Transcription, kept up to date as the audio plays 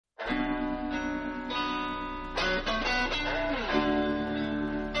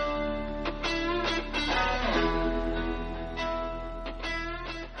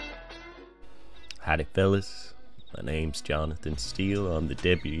Howdy fellas, my name's Jonathan Steele. I'm the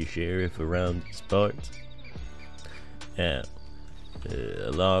deputy sheriff around these parts. Now,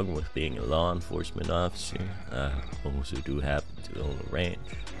 along with being a law enforcement officer, I also do happen to own a ranch,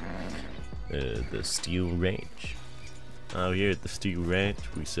 the Steele Ranch. Out here at the Steele Ranch,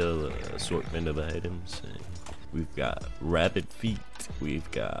 we sell an assortment of items. We've got rabbit feet,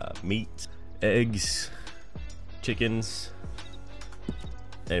 we've got meat, eggs, chickens.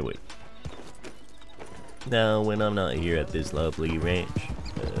 Anyway, now when I'm not here at this lovely ranch,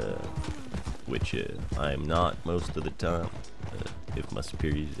 which I'm not most of the time, if my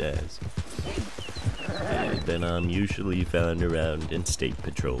superiors ask, then I'm usually found around and state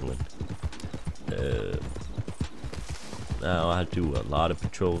patrolling. Now I do a lot of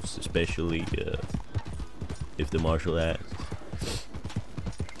patrols, especially if the marshal asks.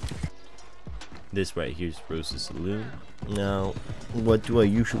 This right here's Rose's Saloon. Now, what do I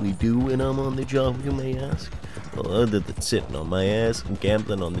usually do when I'm on the job, you may ask? Well, other than sitting on my ass and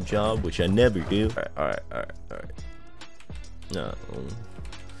gambling on the job, which I never do. Alright. No,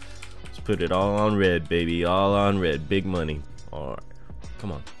 let's put it all on red, baby. All on red. Big money. Alright.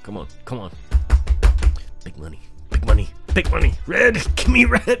 Come on. Big money. Red! Give me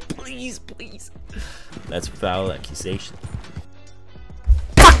red, please. That's a foul accusation.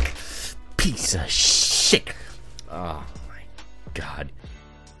 Fuck! Piece of shit! Oh my god.